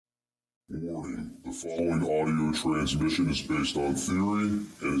Warning, the following audio transmission is based on theory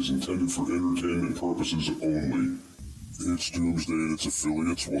and is intended for entertainment purposes only. It's Doomsday and its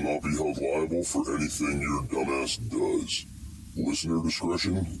affiliates will not be held liable for anything your dumbass does. Listener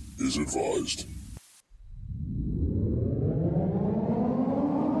discretion is advised.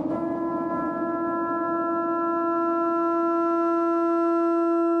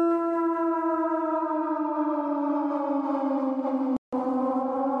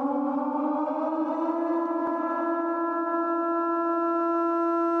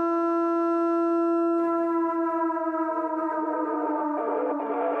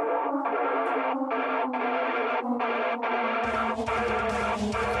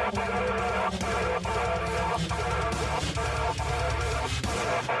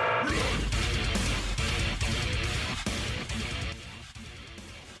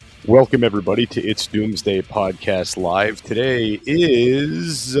 Welcome, everybody, to It's Doomsday Podcast Live. Today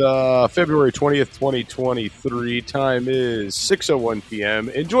is February 20th, 2023. Time is 6:01 p.m.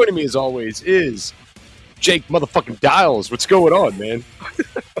 And joining me, as always, is Jake motherfucking Dials. What's going on, man?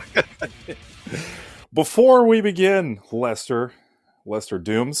 Before we begin, Lester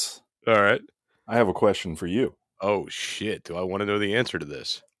Dooms, All right. I have a question for you. Oh, shit. Do I want to know the answer to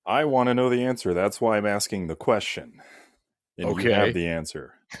this? I want to know the answer. That's why I'm asking the question. And Okay. you have the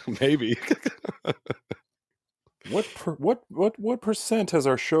answer. Maybe. What percent has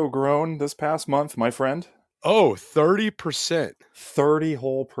our show grown this past month, my friend? Oh, 30%. 30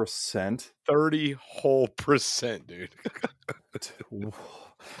 whole percent. 30 whole percent, dude.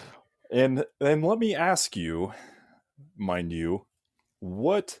 And let me ask you, mind you,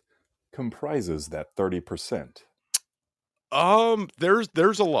 what comprises that 30%?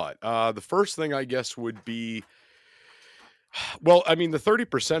 There's a lot. The first thing I guess would be, well, I mean, the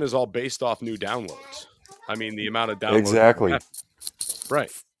 30% is all based off new downloads. I mean, the amount of downloads. Exactly. Right.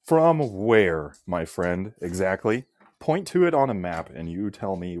 From where, my friend? Exactly. Point to it on a map and you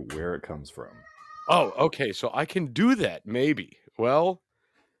tell me where it comes from. Oh, okay. So I can do that. Maybe. Well,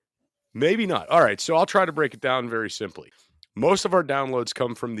 maybe not. All right. So I'll try to break it down very simply. Most of our downloads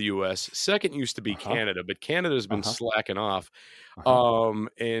come from the U.S. Second used to be Canada, but Canada's been slacking off.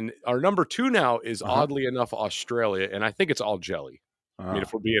 And our number two now is oddly enough Australia, and I think it's all jelly. I mean,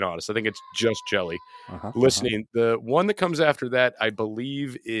 if we're being honest, I think it's just jelly. Listening, the one that comes after that, I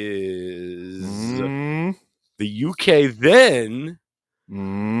believe, is the UK. Then,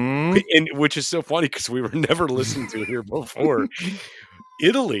 and which is so funny because we were never listened to here before.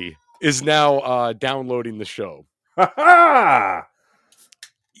 Italy is now downloading the show.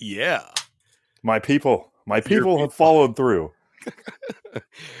 Yeah. My people have followed through.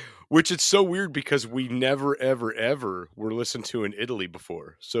 Which it's so weird because we never, ever, ever were listened to in Italy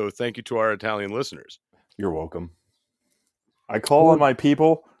before. So thank you to our Italian listeners. You're welcome. I call on my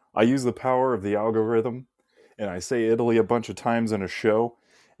people. I use the power of the algorithm, and I say Italy a bunch of times in a show,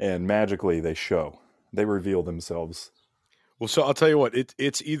 and magically they show. They reveal themselves. Well, so I'll tell you what,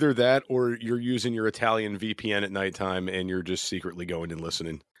 it's either that or you're using your Italian VPN at nighttime and you're just secretly going and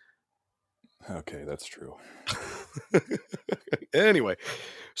listening. Okay, that's true. Anyway,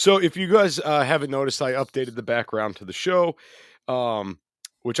 so if you guys haven't noticed, I updated the background to the show,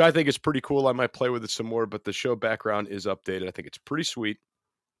 which I think is pretty cool. I might play with it some more, but the show background is updated. I think it's pretty sweet.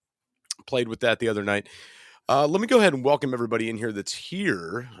 Played with that the other night. Let me go ahead and welcome everybody in here that's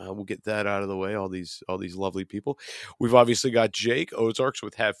here. We'll get that out of the way, all these lovely people. We've obviously got Jake, Ozarks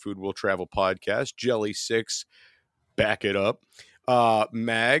with Have Food Will Travel podcast, Jelly 6, Back It Up.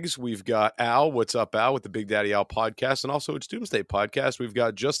 Mags, we've got Al, What's Up Al with the Big Daddy Al podcast, and also It's Doomsday podcast. We've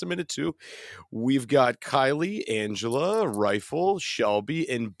got Just a Minute 2. We've got Kylie, Angela, Rifle, Shelby,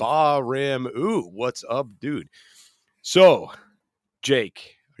 and Ba Ram. Ooh, what's up, dude? So,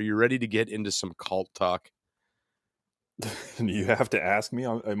 Jake, are you ready to get into some cult talk? You have to ask me,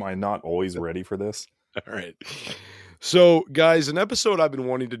 am I not always ready for this? All right. So, guys, an episode I've been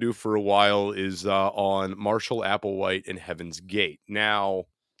wanting to do for a while is on Marshall Applewhite and Heaven's Gate. Now,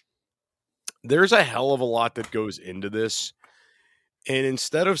 there's a hell of a lot that goes into this. And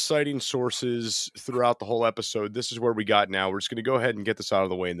instead of citing sources throughout the whole episode, this is where we got now. We're just going to go ahead and get this out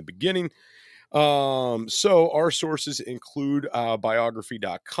of the way in the beginning. So our sources include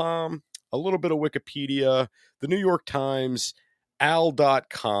biography.com, a little bit of Wikipedia, the New York Times,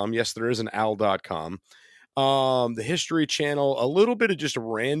 al.com. Yes, there is an al.com. The History Channel, a little bit of just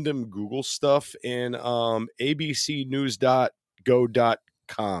random Google stuff, and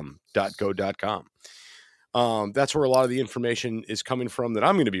abcnews.go.com. That's where a lot of the information is coming from that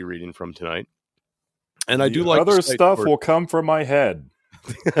I'm going to be reading from tonight. And I do like other stuff will come from my head.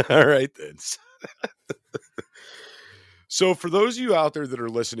 All right, then. So for those of you out there that are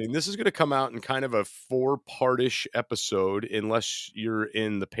listening, this is going to come out in kind of a 4-part-ish episode. Unless you're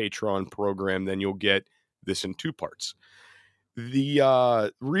in the Patreon program, then you'll get this in 2 parts.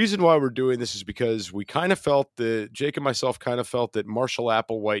 The reason why we're doing this is because we kind of felt that, Jake and myself kind of felt that Marshall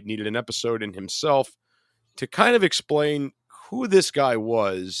Applewhite needed an episode in himself to kind of explain who this guy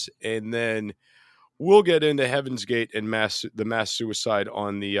was, and then we'll get into Heaven's Gate and the mass suicide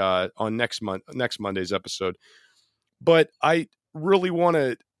on the on next Monday's episode. But I really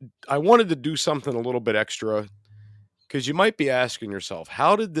wanted to do something a little bit extra, because you might be asking yourself,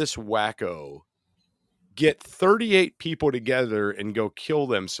 how did this wacko get 38 people together and go kill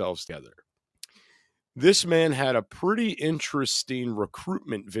themselves together? This man had a pretty interesting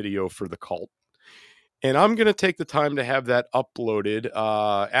recruitment video for the cult, and I'm going to take the time to have that uploaded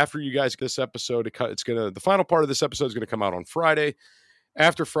after you guys get this episode. The final part of this episode is going to come out on Friday.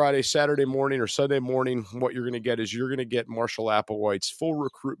 After Friday, Saturday morning or Sunday morning, what you're going to get is you're going to get Marshall Applewhite's full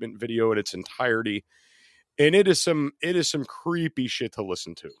recruitment video in its entirety, and it is some creepy shit to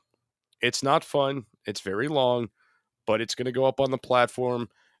listen to. It's not fun. It's very long, but it's going to go up on the platform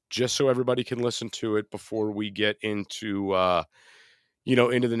just so everybody can listen to it before we get into,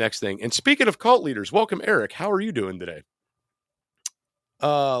 into the next thing. And speaking of cult leaders, welcome, Eric. How are you doing today?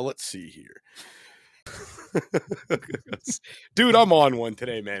 Let's see here. Dude, I'm on one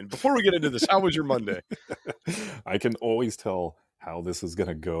today, man. Before we get into this, how was your Monday? I can always tell how this is going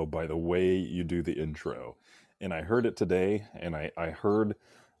to go by the way you do the intro. And I heard it today, and I heard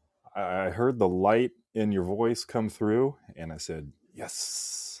the light in your voice come through, and I said,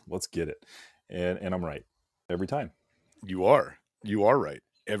 yes, let's get it. And I'm right every time. You are right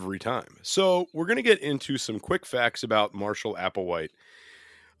every time. So we're going to get into some quick facts about Marshall Applewhite.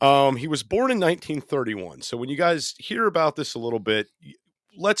 He was born in 1931. So when you guys hear about this a little bit,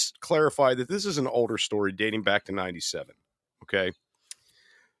 let's clarify that this is an older story dating back to 97. Okay.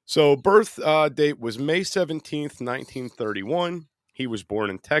 So birth date was May 17th, 1931. He was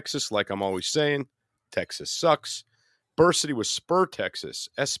born in Texas, like I'm always saying. Texas sucks. Birth city was Spur, Texas.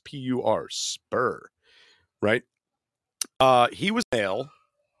 S-P-U-R, Spur. Right? He was male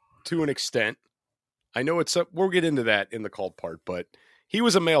to an extent. I know we'll get into that in the cult part, but he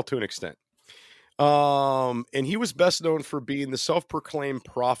was a male to an extent. And he was best known for being the self-proclaimed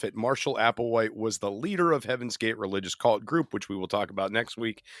prophet. Marshall Applewhite was the leader of Heaven's Gate religious cult group, which we will talk about next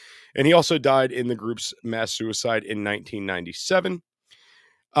week. And he also died in the group's mass suicide in 1997.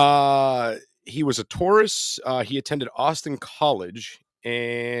 He was a Taurus. He attended Austin College,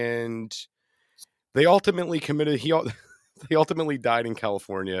 and they ultimately they ultimately died in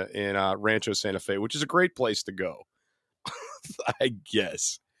California in Rancho Santa Fe, which is a great place to go, I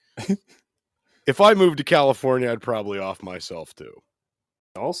guess. If I moved to California, I'd probably off myself too.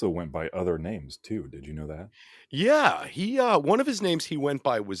 He also went by other names too. Did you know that? Yeah, he one of his names he went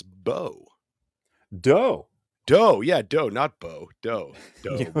by was Bo. Doe. Yeah, Doe, not Bo. Doe.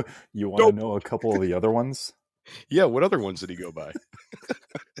 You want to know a couple of the other ones? Yeah, what other ones did he go by?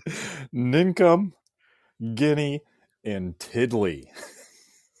 Ninkum, Guinea, and Tiddly.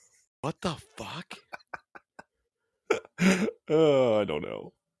 What the fuck? I don't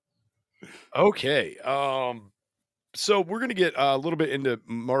know. Okay. So we're going to get a little bit into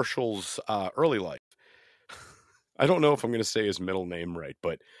Marshall's early life. I don't know if I'm going to say his middle name right,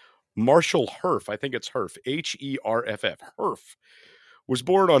 but Marshall Herff, I think it's Herff, H-E-R-F-F, Herff, was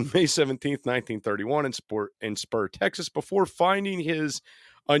born on May 17th, 1931 in Spur, Texas. Before finding his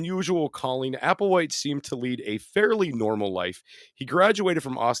unusual calling, Applewhite seemed to lead a fairly normal life. He graduated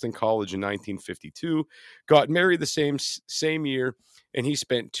from Austin College in 1952, got married the same year, and he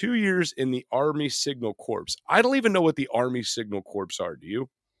spent 2 years in the Army Signal Corps. I don't even know what the Army Signal Corps are. Do you?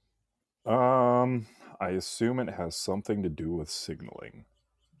 I assume it has something to do with signaling.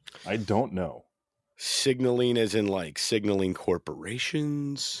 I don't know. Signaling as in like signaling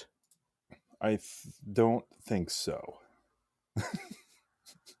corporations? I don't think so.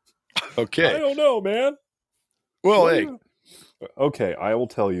 Okay. I don't know, man. Well, hey. Okay, I will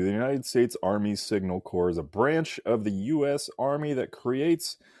tell you. The United States Army Signal Corps is a branch of the U.S. Army that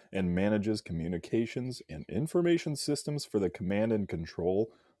creates and manages communications and information systems for the command and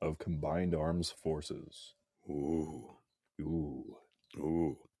control of combined arms forces. Ooh.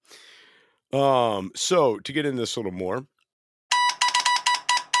 So to get into this a little more.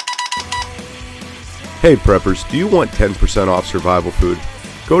 Hey preppers, do you want 10% off survival food?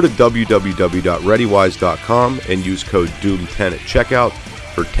 Go to www.readywise.com and use code DOOM10 at checkout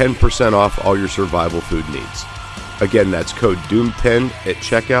for 10% off all your survival food needs. Again, that's code DOOM10 at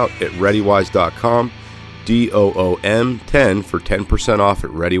checkout at readywise.com, DOOM10 for 10% off at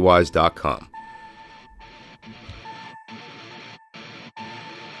readywise.com.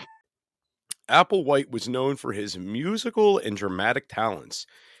 Applewhite was known for his musical and dramatic talents.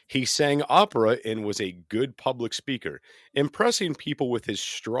 He sang opera and was a good public speaker, impressing people with his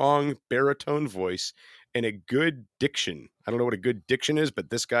strong baritone voice and a good diction. I don't know what a good diction is, but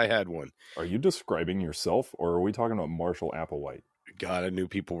this guy had one. Are you describing yourself, or are we talking about Marshall Applewhite? God, I knew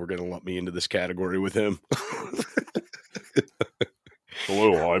people were going to lump me into this category with him.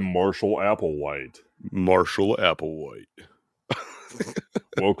 Hello, I'm Marshall Applewhite. Marshall Applewhite.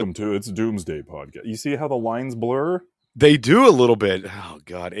 Welcome to It's Doomsday Podcast. You see how the lines blur? They do a little bit. Oh,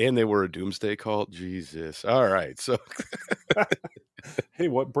 God. And they were a doomsday cult. Jesus. All right. So, Hey,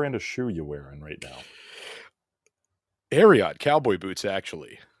 what brand of shoe you wearing right now? Ariat cowboy boots,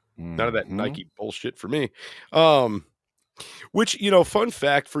 actually. None of that Nike bullshit for me. Which, fun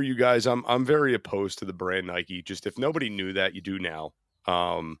fact for you guys, I'm very opposed to the brand Nike. Just if nobody knew that, you do now.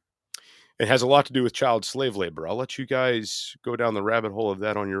 It has a lot to do with child slave labor. I'll let you guys go down the rabbit hole of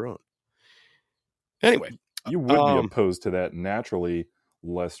that on your own. Anyway. You would be opposed to that naturally,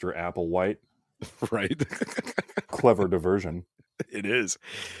 Lester Applewhite. Right. Clever diversion. It is.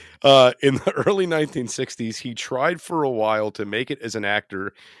 In the early 1960s, he tried for a while to make it as an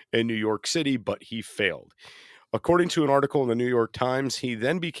actor in New York City, but he failed. According to an article in the New York Times, he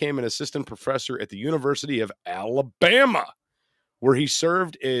then became an assistant professor at the University of Alabama, where he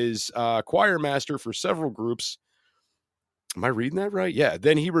served as choir master for several groups. Am I reading that right? Yeah.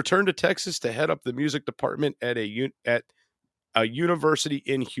 Then he returned to Texas to head up the music department at a university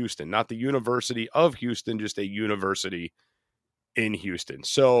in Houston, not the University of Houston, just a university in Houston.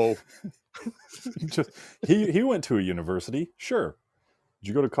 So he went to a university. Sure. Did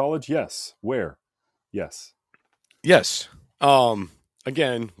you go to college? Yes. Where? Yes. Yes.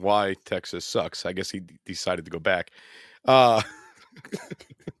 Again, why Texas sucks. I guess he decided to go back.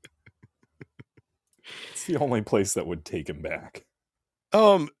 It's the only place that would take him back.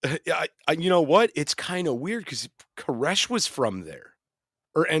 You know what? It's kind of weird because Koresh was from there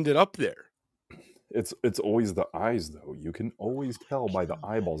or ended up there. It's always the eyes, though. You can always tell by the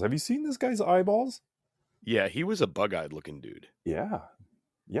eyeballs. Have you seen this guy's eyeballs? Yeah, he was a bug-eyed looking dude. Yeah,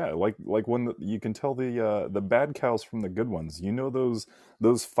 like when you can tell the bad cows from the good ones. You know those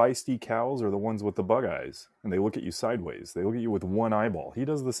feisty cows are the ones with the bug eyes, and they look at you sideways. They look at you with one eyeball. He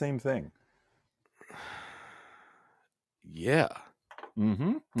does the same thing. Yeah.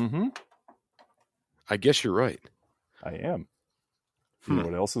 Mm-hmm. I guess you're right. I am. You know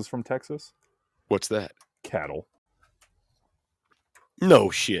what else is from Texas? What's that? Cattle. No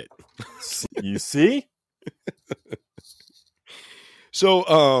shit. You see?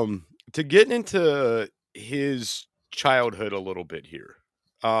 So, to get into his childhood a little bit here.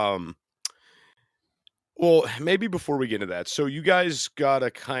 Well, maybe before we get into that. So you guys got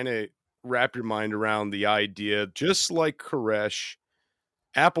to kind of wrap your mind around the idea, just like Koresh,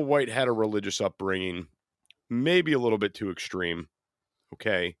 Applewhite had a religious upbringing, maybe a little bit too extreme.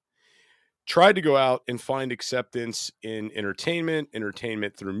 Okay. Tried to go out and find acceptance in entertainment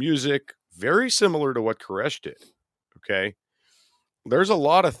through music, very similar to what Koresh did. Okay. There's a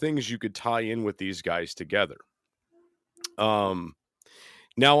lot of things you could tie in with these guys together. Now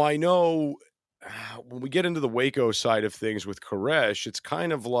I know when we get into the Waco side of things with Koresh, it's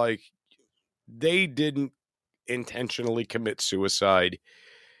kind of like they didn't intentionally commit suicide,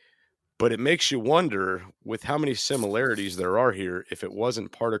 but it makes you wonder with how many similarities there are here if it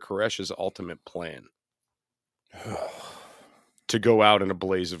wasn't part of Koresh's ultimate plan to go out in a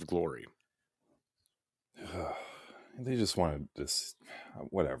blaze of glory. They just wanted this,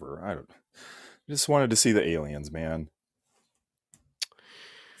 whatever. Just wanted to see the aliens, man.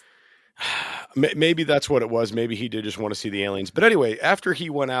 Maybe that's what it was. Maybe he did just want to see the aliens. But anyway, after he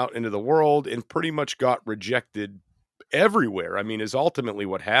went out into the world and pretty much got rejected everywhere, I mean, is ultimately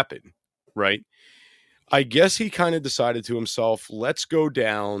what happened, right? I guess he kind of decided to himself, let's go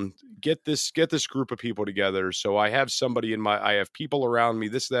down, get this group of people together. So I have I have people around me,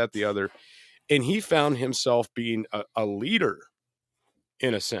 this, that, the other. And he found himself being a leader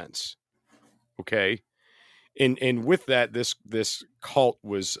in a sense. Okay. And with that, this cult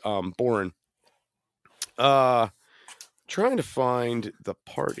was born. Trying to find the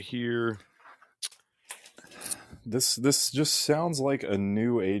part here. This just sounds like a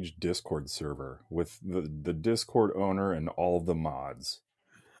new age Discord server with the Discord owner and all of the mods.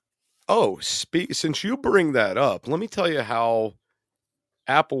 Oh, since you bring that up, let me tell you how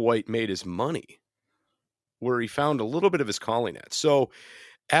Applewhite made his money, where he found a little bit of his calling at. So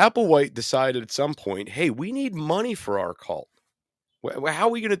Applewhite decided at some point, hey, we need money for our cult. How are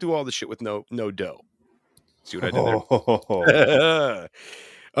we going to do all this shit with no dough? See what I did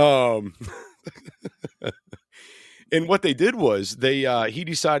there? And what they did was he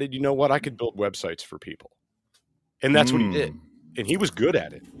decided, you know what, I could build websites for people. And that's what he did. And he was good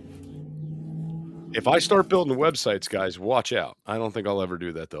at it. If I start building websites, guys, watch out. I don't think I'll ever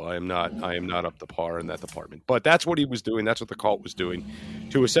do that, though. I am not up to par in that department. But that's what he was doing. That's what the cult was doing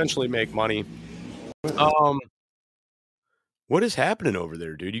to essentially make money. What is happening over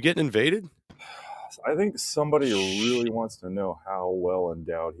there, dude? You getting invaded? I think somebody really wants to know how well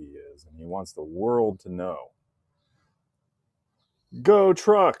endowed he is, and he wants the world to know. Go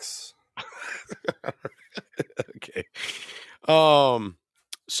Trucks! Okay.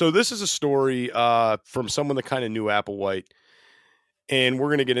 So this is a story from someone that kind of knew Applewhite, and we're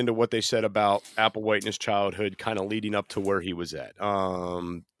going to get into what they said about Applewhite in his childhood, kind of leading up to where he was at.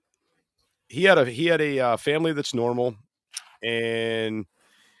 He had a family that's normal, and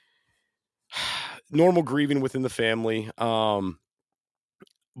normal grieving within the family.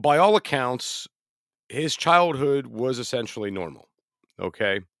 By all accounts, his childhood was essentially normal.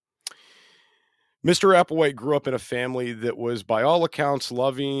 Okay. Mr. Applewhite grew up in a family that was, by all accounts,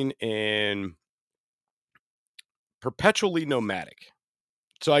 loving and perpetually nomadic.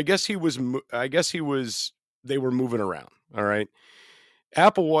 So I guess they were moving around. All right.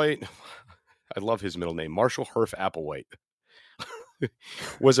 Applewhite, I love his middle name, Marshall Herf Applewhite,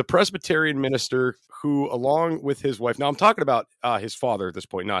 was a Presbyterian minister who, along with his wife, now I'm talking about his father at this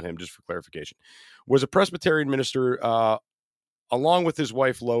point, not him, just for clarification, was a Presbyterian minister, along with his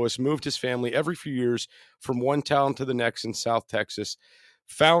wife, Lois, moved his family every few years from one town to the next in South Texas,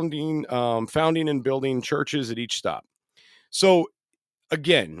 founding and building churches at each stop. So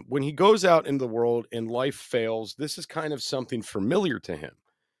again, when he goes out into the world and life fails, this is kind of something familiar to him,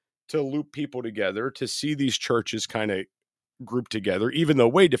 to loop people together, to see these churches kind of grouped together, even though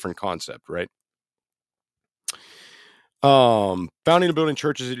way different concept, right? Founding and building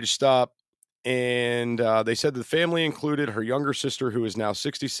churches at each stop. And they said the family included her younger sister, who is now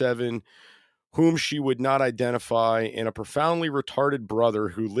 67, whom she would not identify, and a profoundly retarded brother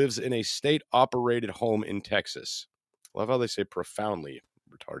who lives in a state-operated home in Texas. Love how they say profoundly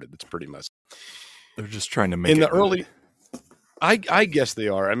retarded. That's pretty messy. They're just trying to make in the it early. I guess they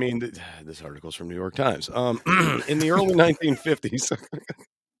are. I mean, this article's from New York Times. In the early 1950s.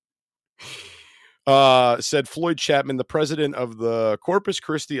 Said Floyd Chapman, the president of the Corpus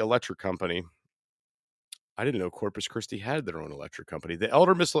Christi Electric Company. I didn't know Corpus Christi had their own electric company. The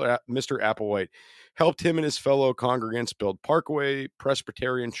elder Mr. Applewhite helped him and his fellow congregants build Parkway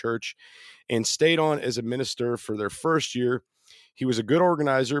Presbyterian Church and stayed on as a minister for their first year. He was a good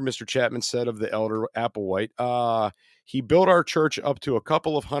organizer, Mr. Chapman said of the elder Applewhite. He built our church up to a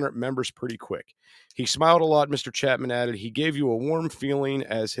couple of hundred members pretty quick. He smiled a lot, Mr. Chapman added. He gave you a warm feeling,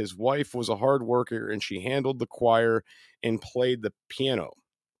 as his wife was a hard worker and she handled the choir and played the piano.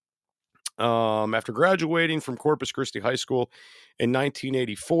 After graduating from Corpus Christi High School in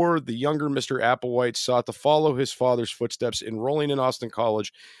 1984, the younger Mr. Applewhite sought to follow his father's footsteps, enrolling in Austin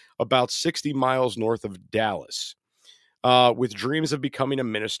College, about 60 miles north of Dallas, with dreams of becoming a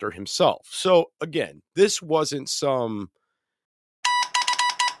minister himself. So again, this wasn't some...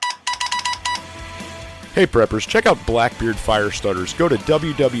 Hey preppers, check out Blackbeard Fire Starters. Go to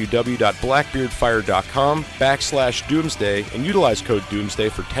www.blackbeardfire.com/doomsday and utilize code doomsday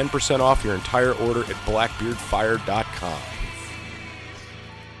for 10% off your entire order at blackbeardfire.com.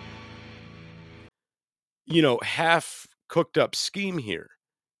 You know, half cooked up scheme here.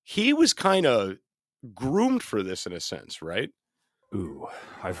 He was kind of groomed for this in a sense, right? Ooh,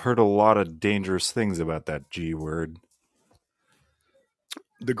 I've heard a lot of dangerous things about that G word.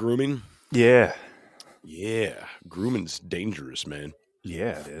 The grooming? Yeah. Yeah, grooming's dangerous, man.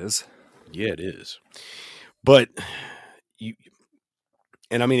 Yeah, it is. Yeah, it is. But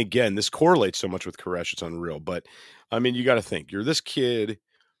and I mean, again, this correlates so much with Koresh, it's unreal. But I mean, you got to think, you're this kid,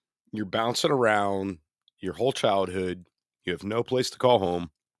 you're bouncing around your whole childhood, you have no place to call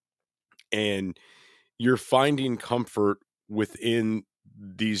home, and you're finding comfort within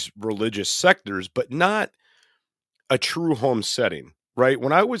these religious sectors, but not a true home setting. Right.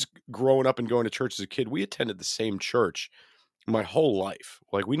 When I was growing up and going to church as a kid, we attended the same church my whole life.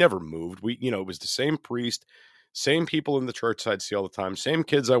 Like, we never moved. It was the same priest, same people in the church I'd see all the time, same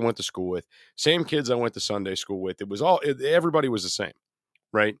kids I went to school with, same kids I went to Sunday school with. Everybody was the same.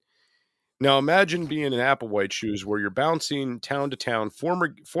 Right. Now imagine being in Applewhite shoes where you're bouncing town to town,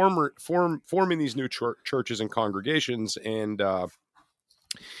 forming these new churches and congregations. And,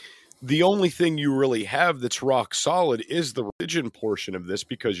 the only thing you really have that's rock solid is the religion portion of this,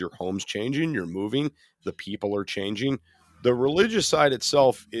 because your home's changing, you're moving, the people are changing. The religious side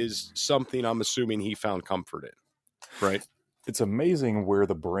itself is something I'm assuming he found comfort in, right? It's amazing where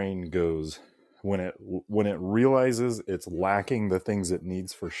the brain goes when it realizes it's lacking the things it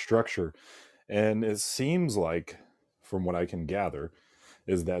needs for structure. And it seems like, from what I can gather,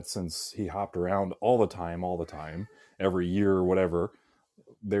 is that since he hopped around all the time, every year or whatever,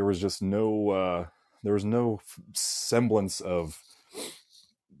 there was just no semblance of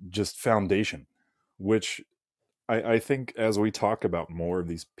just foundation, which I think as we talk about more of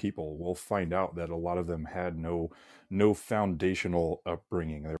these people, we'll find out that a lot of them had no foundational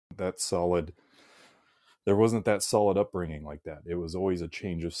upbringing. There wasn't that solid upbringing like that. It was always a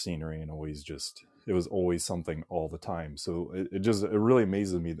change of scenery, and it was always something all the time. So it really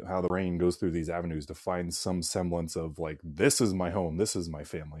amazes me how the brain goes through these avenues to find some semblance of like, this is my home, this is my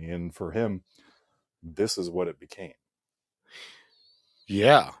family. And for him, this is what it became.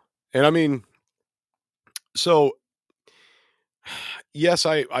 Yeah. And I mean, so yes,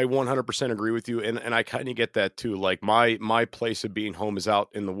 I 100% agree with you. And I kind of get that too. Like my place of being home is out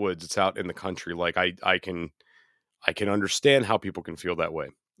in the woods. It's out in the country. Like I can understand how people can feel that way.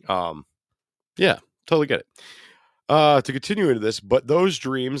 Yeah, totally get it. To continue into this, but those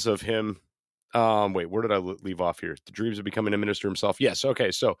dreams of him, wait, where did I leave off here? The dreams of becoming a minister himself. Yes.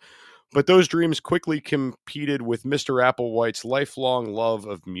 Okay. So, but those dreams quickly competed with Mr. Applewhite's lifelong love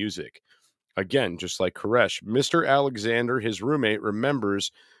of music. Again, just like Koresh, Mr. Alexander, his roommate,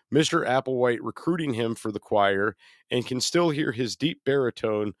 remembers Mr. Applewhite recruiting him for the choir and can still hear his deep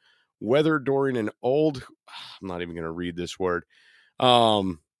baritone, whether during an old, I'm not even going to read this word,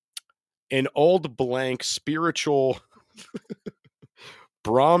 an old blank spiritual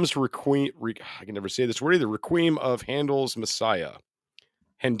Brahms Requiem, I can never say this word either, Requiem of Handel's Messiah.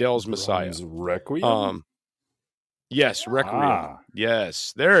 Brahms Requiem? Yes, Requiem.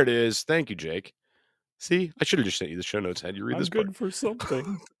 Yes, there it is. Thank you, Jake. See, I should have just sent you the show notes. Had you read this part? Good for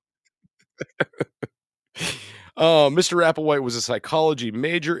something. Mr. Applewhite was a psychology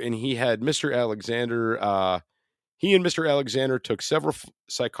major, and he and Mr. Alexander took several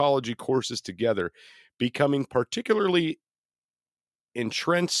psychology courses together, becoming particularly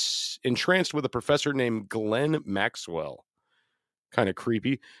entranced with a professor named Glenn Maxwell. Kind of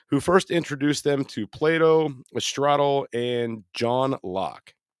creepy, who first introduced them to Plato, Aristotle, and John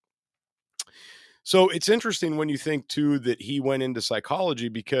Locke. So it's interesting when you think, too, that he went into psychology,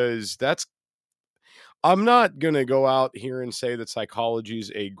 because I'm not going to go out here and say that psychology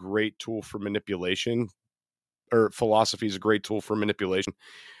is a great tool for manipulation, or philosophy is a great tool for manipulation,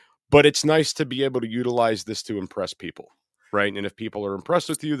 but it's nice to be able to utilize this to impress people, right? And if people are impressed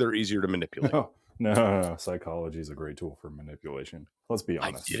with you, they're easier to manipulate. No. Psychology is a great tool for manipulation. Let's be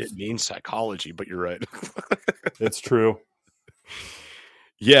honest. I didn't mean psychology, but you're right. It's true.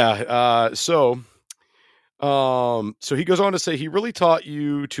 Yeah. So he goes on to say he really taught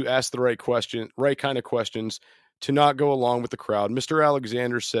you to ask the right kind of questions, to not go along with the crowd. Mr.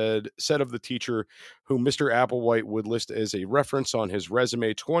 Alexander said of the teacher, whom Mr. Applewhite would list as a reference on his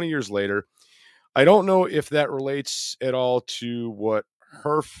resume 20 years later. I don't know if that relates at all to what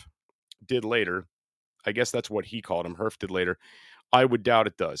Herf did later. I guess that's what he called him. Herf did later. I would doubt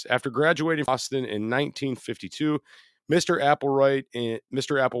it does. After graduating from Boston in 1952, Mr.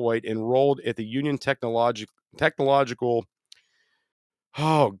 Applewhite enrolled at the Union Technological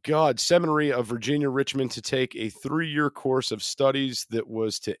Seminary of Virginia, Richmond, to take a 3-year course of studies that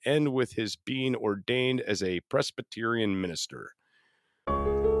was to end with his being ordained as a Presbyterian minister.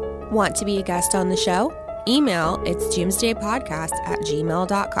 Want to be a guest on the show? Email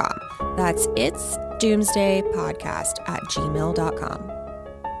itsdoomsdaypodcast@gmail.com. That's itsdoomsdaypodcast@gmail.com.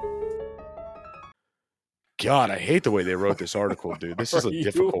 God, I hate the way they wrote this article, dude. This is a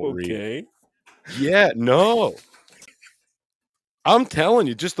difficult read. Yeah, no. I'm telling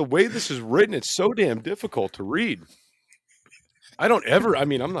you, just the way this is written, it's so damn difficult to read. I'm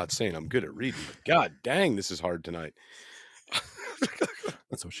not saying I'm good at reading, but God dang, this is hard tonight.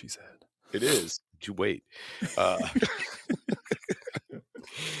 That's what she said. It is. You wait. I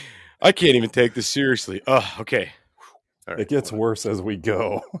can't even take this seriously. Okay. All right, it gets worse as we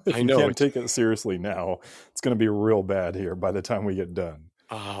go. If I know. You can't take it seriously now, it's going to be real bad here by the time we get done.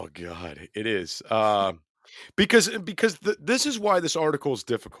 Oh, God. It is. Because this is why this article is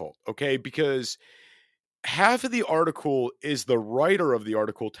difficult, okay? Because half of the article is the writer of the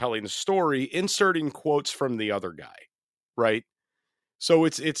article telling the story, inserting quotes from the other guy, right? So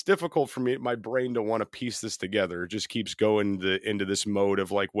it's difficult for my brain to want to piece this together. It just keeps going into this mode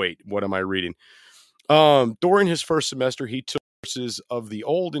of like, wait, what am I reading? During his first semester, he took courses of the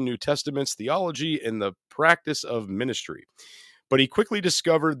Old and New Testaments, theology, and the practice of ministry. But he quickly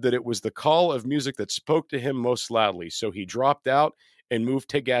discovered that it was the call of music that spoke to him most loudly. So he dropped out and moved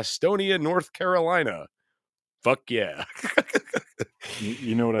to Gastonia, North Carolina. Fuck yeah.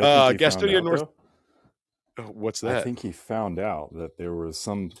 You know what I think he found Gastonia out, North. though? What's I that? think he found out that there was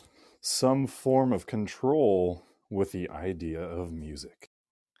some form of control with the idea of music.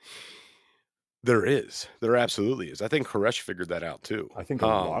 There is. There absolutely is. I think Koresh figured that out too. I think a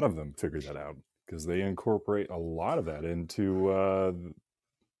lot of them figured that out because they incorporate a lot of that into.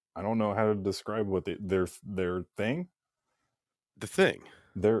 I don't know how to describe what their thing. The thing.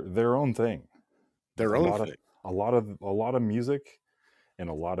 Their own thing. Their own thing. A lot of music, and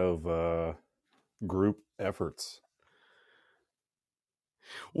a lot of group efforts.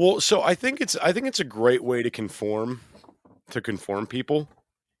 Well, so I think it's a great way to conform people,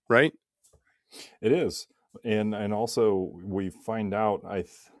 right? It is, and also we find out.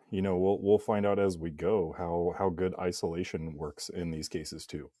 We'll find out as we go how good isolation works in these cases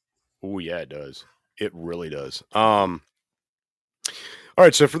too. Oh yeah, it does. It really does. All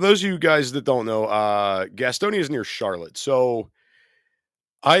right, so for those of you guys that don't know, Gastonia is near Charlotte. So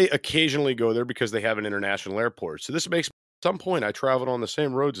I occasionally go there because they have an international airport. So this makes at some point I traveled on the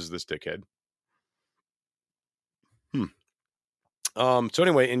same roads as this dickhead. So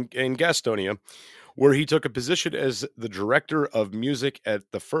anyway, in Gastonia, where he took a position as the director of music at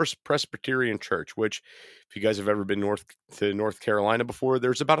the First Presbyterian Church, which, if you guys have ever been to North Carolina before,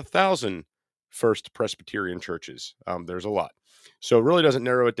 there's about 1,000 First Presbyterian churches. There's a lot. So it really doesn't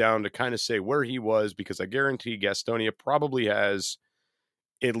narrow it down to kind of say where he was, because I guarantee Gastonia probably has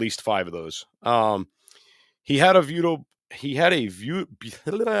at least 5 of those. He had a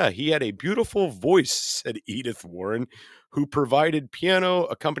beautiful voice, said Edith Warren, who provided piano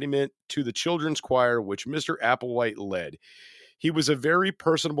accompaniment to the children's choir, which Mr. Applewhite led. He was a very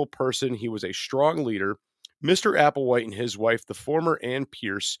personable person. He was a strong leader. Mr. Applewhite and his wife, the former Ann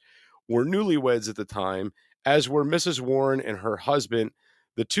Pierce, were newlyweds at the time, as were Mrs. Warren and her husband.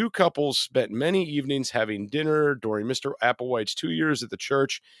 The two couples spent many evenings having dinner during Mr. Applewhite's 2 years at the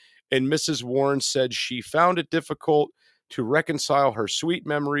church, and Mrs. Warren said she found it difficult to reconcile her sweet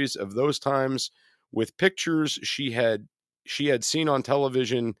memories of those times with pictures she had seen on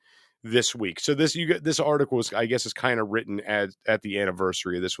television this week. So this article is, I guess, is kind of written at the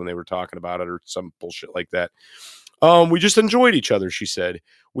anniversary of this, when they were talking about it or some bullshit like that. We just enjoyed each other, she said.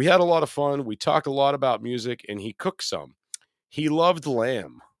 We had a lot of fun. We talked a lot about music, and he cooked some. He loved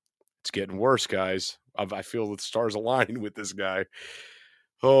lamb. It's getting worse, guys. I feel the stars aligning with this guy.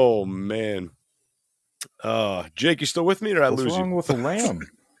 Oh, man. Jake, you still with me, or did I lose you? What's wrong with the lamb?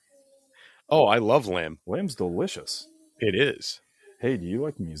 Oh, I love lamb. Lamb's delicious. It is. Hey, do you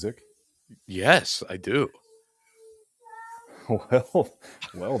like music? Yes, I do.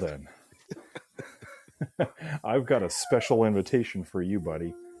 Well then. I've got a special invitation for you,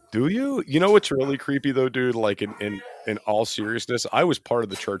 buddy. Do you? You know what's really creepy though, dude? Like in all seriousness, I was part of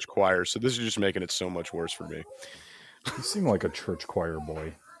the church choir, so this is just making it so much worse for me. You seem like a church choir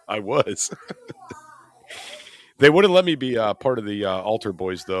boy. I was. They wouldn't let me be part of the altar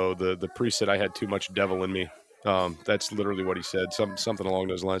boys, though. The priest said I had too much devil in me. That's literally what he said. Something along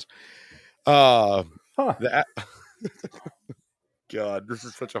those lines. God, this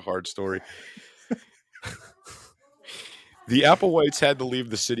is such a hard story. The Applewhites had to leave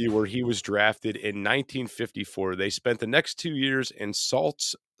the city where he was drafted in 1954. They spent the next 2 years in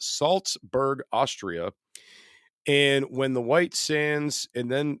Salzburg, Austria, and when the White Sands,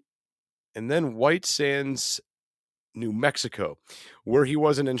 and then White Sands, New Mexico, where he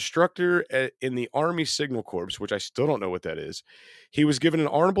was an instructor in the Army Signal Corps, which I still don't know what that is. He was given an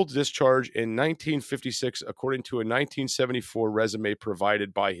honorable discharge in 1956, according to a 1974 resume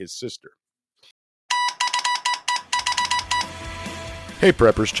provided by his sister. Hey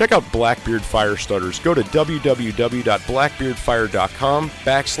preppers, check out Blackbeard Fire Starters. Go to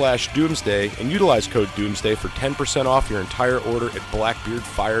www.blackbeardfire.com/doomsday and utilize code doomsday for 10% off your entire order at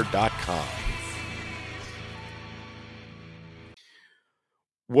blackbeardfire.com.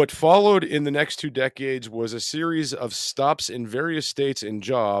 What followed in the next 2 decades was a series of stops in various states and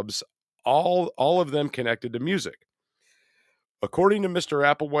jobs, all of them connected to music. According to Mr.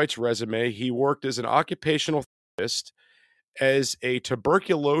 Applewhite's resume, he worked as an occupational therapist, as a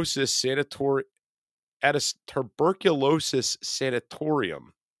tuberculosis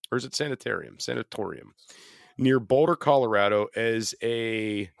sanatorium, or is it sanitarium? Sanatorium near Boulder, Colorado, as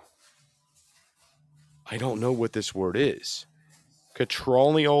a, I don't know what this word is.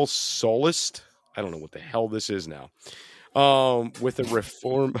 Catronial solist. I don't know what the hell this is now. With a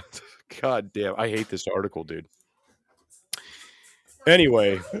reform. God damn. I hate this article, dude.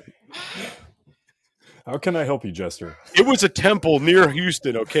 Anyway. How can I help you, Jester? It was a temple near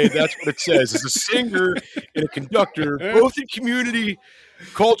Houston, okay? That's what it says. It's a singer and a conductor, both in community,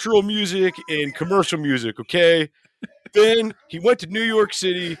 cultural music, and commercial music, okay? Then he went to New York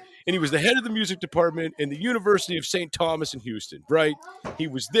City, and he was the head of the music department in the University of St. Thomas in Houston, right? He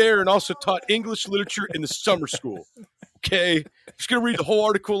was there and also taught English literature in the summer school, okay? I'm just going to read the whole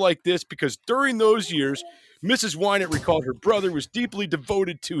article like this because during those years, Mrs. Wynant recalled her brother was deeply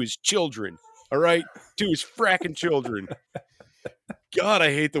devoted to his children, all right? To his fracking children. God,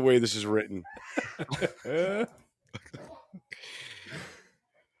 I hate the way this is written.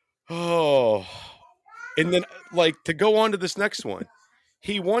 Oh. And then, like, to go on to this next one,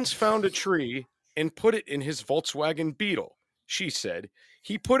 he once found a tree and put it in his Volkswagen Beetle. She said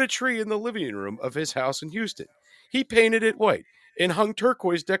he put a tree in the living room of his house in Houston. He painted it white and hung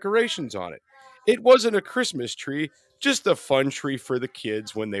turquoise decorations on it. It wasn't a Christmas tree, just a fun tree for the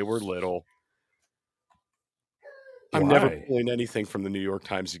kids when they were little. I'm never pulling anything from the New York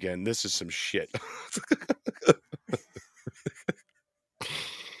Times again. This is some shit.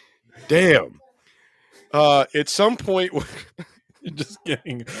 Damn. At some point, you're just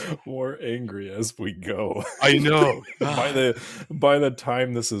getting more angry as we go. I know. by the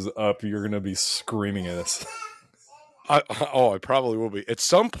time this is up, you're going to be screaming at us. I probably will be. At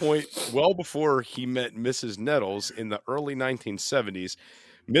some point, well before he met Mrs. Nettles in the early 1970s,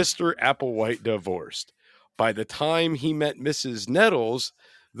 Mr. Applewhite divorced. By the time he met Mrs. Nettles,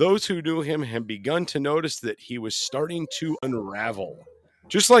 those who knew him had begun to notice that he was starting to unravel,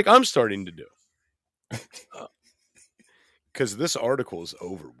 just like I'm starting to do. Because this article is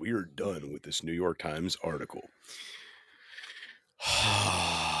over. We are done with this New York Times article.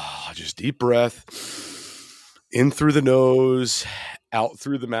 Just deep breath. In through the nose, out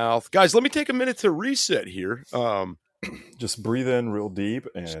through the mouth. Guys, let me take a minute to reset here. Just breathe in real deep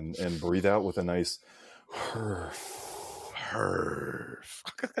and breathe out with a nice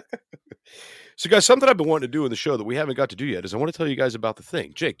So, guys, something I've been wanting to do in the show that we haven't got to do yet is I want to tell you guys about The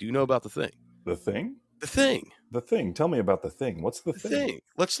Thing. Jake, do you know about The Thing? The Thing? The Thing. The Thing. Tell me about The Thing. What's The Thing?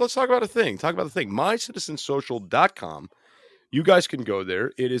 Let's talk about a thing. Talk about The Thing. MyCitizensocial.com. You guys can go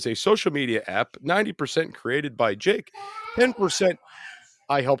there. It is a social media app, 90% created by Jake, 10%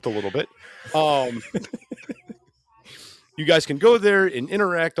 I helped a little bit. You guys can go there and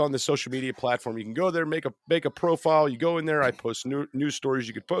interact on the social media platform. You can go there, make a profile. You go in there. I post news stories.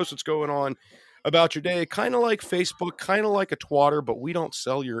 You could post what's going on about your day. Kind of like Facebook, kind of like a Twitter, but we don't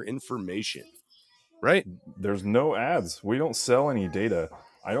sell your information, right? There's no ads. We don't sell any data.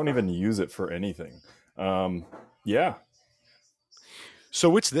 I don't even use it for anything. Yeah.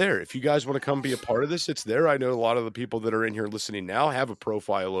 So it's there. If you guys want to come be a part of this, it's there. I know a lot of the people that are in here listening now have a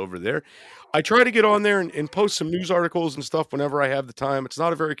profile over there. I try to get on there and post some news articles and stuff whenever I have the time. It's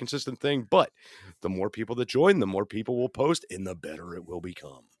not a very consistent thing, but the more people that join, the more people will post and the better it will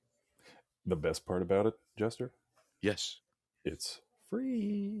become. The best part about it, Jester? Yes. It's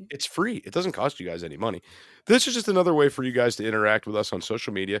free. It's free. It doesn't cost you guys any money. This is just another way for you guys to interact with us on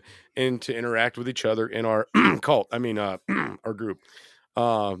social media and to interact with each other in our cult. Our group.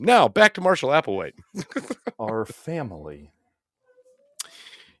 Now back to Marshall Applewhite. Our family.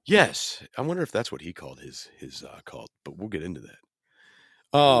 Yes, I wonder if that's what he called his cult, but we'll get into that.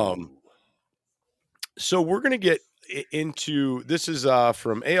 So we're gonna get into this is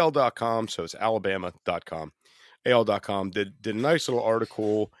from AL.com, so it's Alabama.com. AL.com did a nice little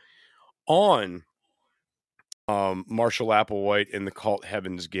article on Marshall Applewhite and the cult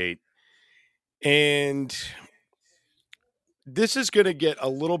Heaven's Gate, and this is going to get a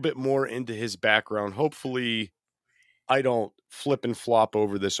little bit more into his background. Hopefully, I don't flip and flop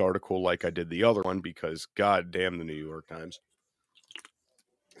over this article like I did the other one because God damn the New York Times.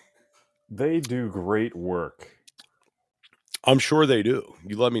 They do great work. I'm sure they do.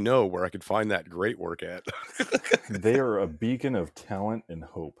 You let me know where I could find that great work at. They are a beacon of talent and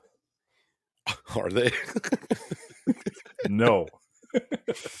hope. Are they? No.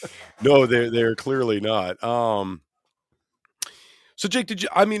 No, they're clearly not. So Jake, did you?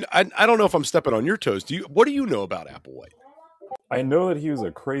 I mean, I don't know if I'm stepping on your toes. What do you know about Applewhite? I know that he was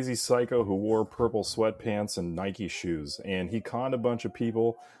a crazy psycho who wore purple sweatpants and Nike shoes, and he conned a bunch of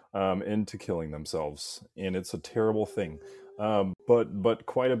people into killing themselves, and it's a terrible thing. But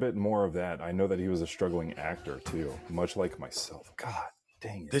quite a bit more of that. I know that he was a struggling actor too, much like myself. God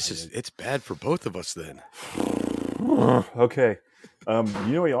dang it! It's bad for both of us then. Okay,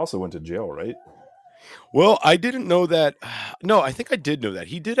 you know he also went to jail, right? Well, I didn't know that. No, I think I did know that.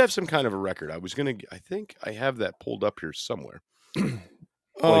 He did have some kind of a record. I think I have that pulled up here somewhere.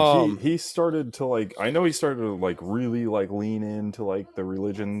 He started to I know he started to really lean into the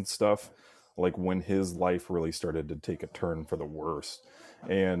religion stuff like when his life really started to take a turn for the worse.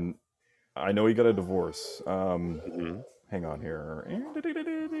 And I know he got a divorce. Hang on here.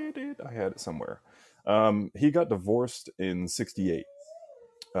 I had it somewhere. He got divorced in '68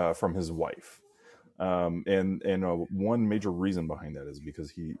 from his wife. And one major reason behind that is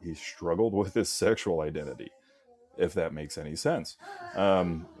because he struggled with his sexual identity, if that makes any sense.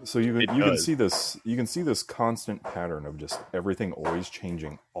 So you can see this constant pattern of just everything always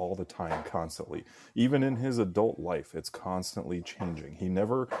changing all the time, constantly. Even in his adult life, it's constantly changing. He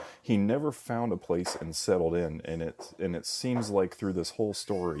never found a place and settled in, and it seems like through this whole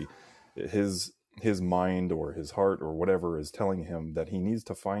story, his mind or his heart or whatever is telling him that he needs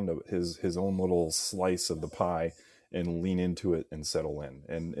to find his own little slice of the pie and lean into it and settle in.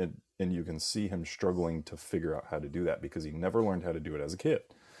 And you can see him struggling to figure out how to do that because he never learned how to do it as a kid.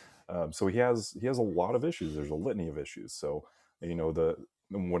 So he has a lot of issues. There's a litany of issues. So,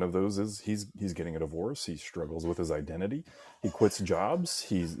 one of those is he's getting a divorce. He struggles with his identity. He quits jobs.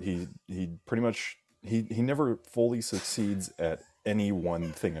 He pretty much he never fully succeeds at any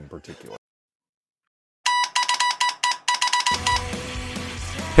one thing in particular.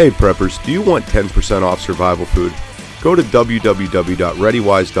 Hey preppers, do you want 10% off survival food? Go to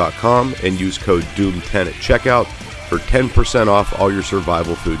www.readywise.com and use code DOOM10 at checkout for 10% off all your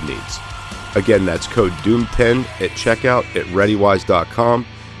survival food needs. Again, that's code DOOM10 at checkout at readywise.com,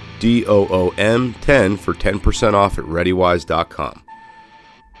 DOOM10 for 10% off at readywise.com.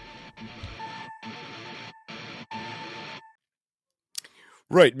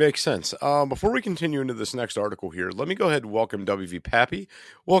 Right, makes sense. Before we continue into this next article here, let me go ahead and welcome WV Pappy.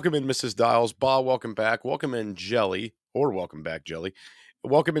 Welcome in Mrs. Dials. Bob, welcome back. Welcome in Jelly, or welcome back, Jelly.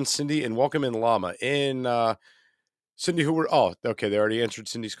 Welcome in Cindy, and welcome in Llama. And Cindy, okay, they already answered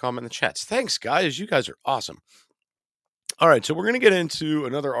Cindy's comment in the chats. Thanks, guys. You guys are awesome. All right, so we're going to get into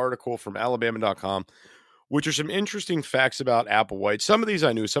another article from Alabama.com, which are some interesting facts about Applewhite. Some of these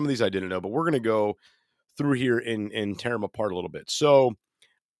I knew, some of these I didn't know, but we're going to go through here and tear them apart a little bit. So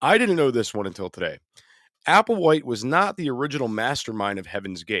I didn't know this one until today. Applewhite was not the original mastermind of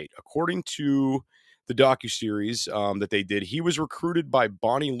Heaven's Gate. According to the docuseries that they did, he was recruited by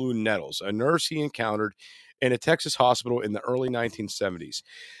Bonnie Lou Nettles, a nurse he encountered in a Texas hospital in the early 1970s.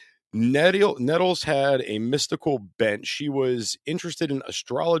 Nettles had a mystical bent. She was interested in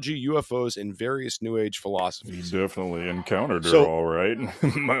astrology, UFOs, and various New Age philosophies. He definitely encountered her, all right.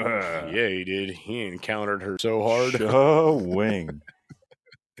 Yeah, he did. He encountered her so hard. Showing.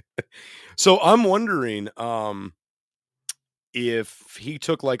 So I'm wondering if he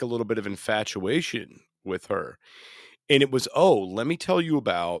took like a little bit of infatuation with her, and it was, let me tell you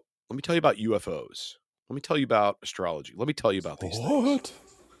about UFOs. Let me tell you about astrology. Let me tell you about these things.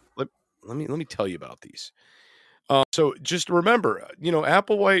 Let me tell you about these. So just remember,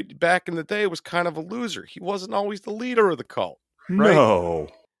 Applewhite back in the day was kind of a loser. He wasn't always the leader of the cult. Right? No.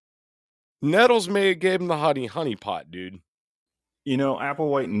 Nettles gave him the honey pot, dude.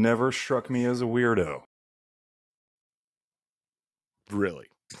 Applewhite never struck me as a weirdo. Really?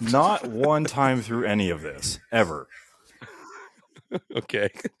 Not one time through any of this, ever.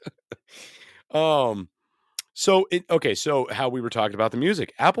 Okay. So how we were talking about the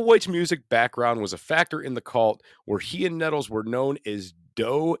music. Applewhite's music background was a factor in the cult where he and Nettles were known as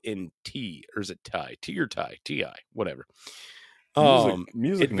Do and T, or is it Ti? T or Ti? T-I, whatever.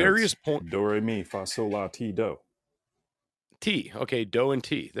 Music at various points. Do, re, mi, fa, sol, la, ti, do. T. Okay, Do and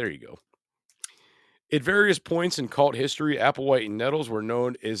T. There you go. At various points in cult history, Applewhite and Nettles were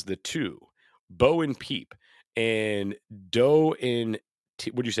known as the two, Bo and Peep, and Do and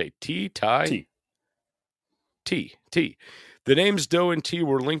T. What'd you say? T? Ti? T. The names Do and T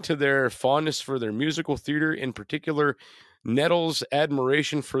were linked to their fondness for their musical theater, in particular, Nettles'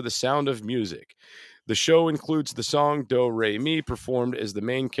 admiration for the sound of music. The show includes the song Do Re Mi, performed as the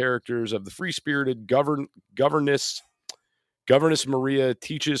main characters of the free-spirited governess Maria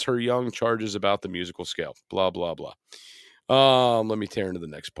teaches her young charges about the musical scale. Blah, blah, blah. Let me tear into the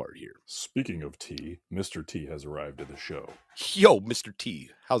next part here. Speaking of T, Mr. T has arrived at the show. Yo, Mr. T.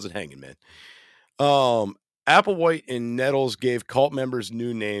 How's it hanging, man? Applewhite and Nettles gave cult members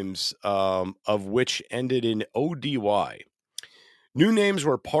new names, of which ended in ODY. New names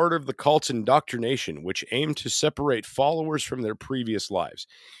were part of the cult's indoctrination, which aimed to separate followers from their previous lives.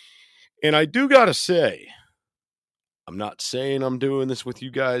 And I do got to say, I'm not saying I'm doing this with you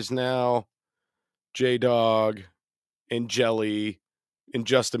guys now, J-Dog and Jelly in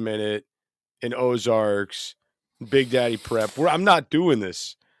Just a Minute and Ozarks, Big Daddy Prep. I'm not doing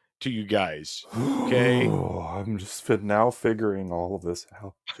this to you guys, okay? I'm just now figuring all of this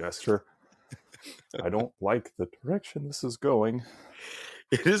out, Jester. I don't like the direction this is going.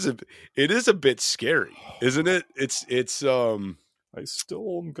 It is a bit scary, isn't it? It's I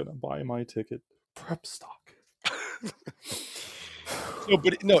still am gonna buy my ticket. Prep stock. No,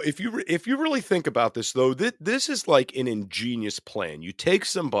 but no, if you really think about this though, this is like an ingenious plan. You take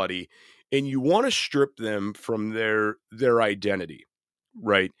somebody and you want to strip them from their identity,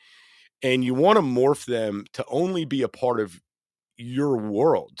 right? And you want to morph them to only be a part of your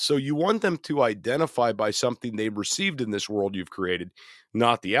world. So you want them to identify by something they've received in this world you've created,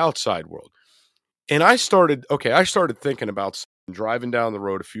 not the outside world. And I started thinking about driving down the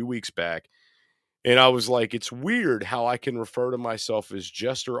road a few weeks back. And I was like, it's weird how I can refer to myself as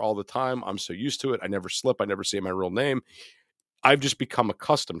Jester all the time. I'm so used to it. I never slip. I never say my real name. I've just become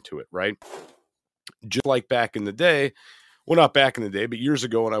accustomed to it, right? Just like back in the day. Well, not back in the day, but years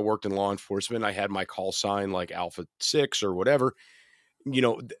ago when I worked in law enforcement, I had my call sign like Alpha 6 or whatever.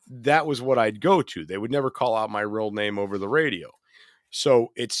 That was what I'd go to. They would never call out my real name over the radio.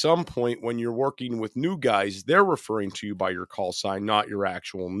 So at some point when you're working with new guys, they're referring to you by your call sign, not your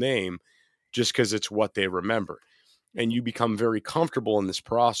actual name, just because it's what they remember. And you become very comfortable in this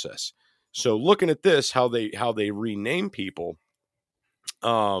process. So looking at this, how they rename people,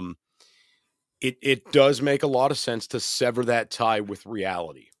 it does make a lot of sense to sever that tie with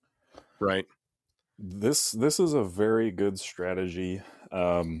reality, right? This is a very good strategy,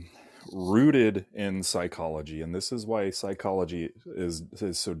 rooted in psychology, and this is why psychology is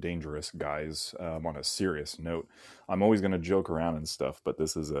so dangerous, guys. On a serious note, I'm always going to joke around and stuff, but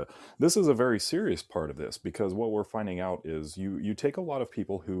this is a very serious part of this, because what we're finding out is you take a lot of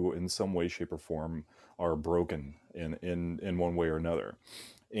people who, in some way, shape, or form, are broken in one way or another,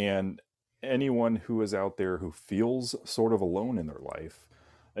 and anyone who is out there who feels sort of alone in their life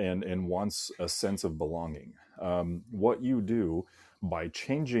and wants a sense of belonging. What you do by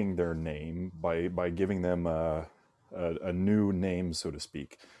changing their name, by giving them a new name, so to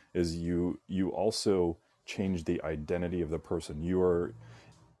speak, is you also change the identity of the person.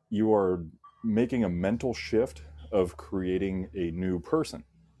 You are making a mental shift of creating a new person,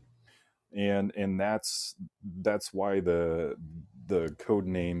 and that's why the code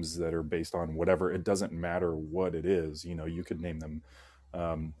names that are based on whatever, it doesn't matter what it is. You could name them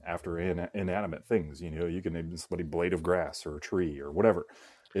after inanimate things. You can name somebody Blade of Grass or a tree or whatever.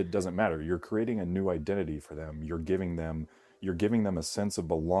 It doesn't matter. You're creating a new identity for them. You're giving them a sense of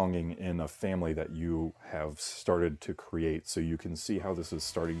belonging in a family that you have started to create. So you can see how this is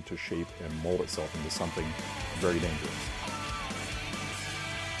starting to shape and mold itself into something very dangerous.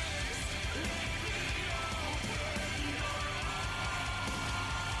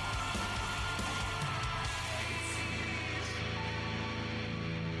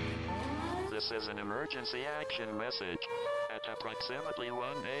 This is an emergency action message. At approximately 1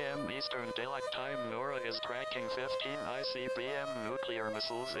 a.m. Eastern Daylight Time, NORAD is tracking 15 ICBM nuclear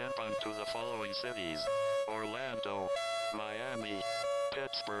missiles inbound to the following cities: Orlando, Miami,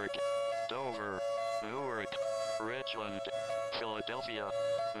 Pittsburgh, Dover, Newark, Richland, Philadelphia,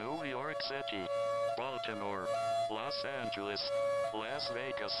 New York City, Baltimore, Los Angeles, Las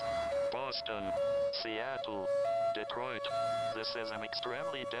Vegas, Boston, Seattle, Detroit. This is an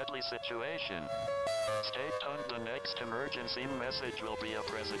extremely deadly situation. Stay tuned. The next emergency message will be a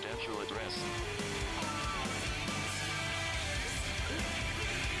presidential address.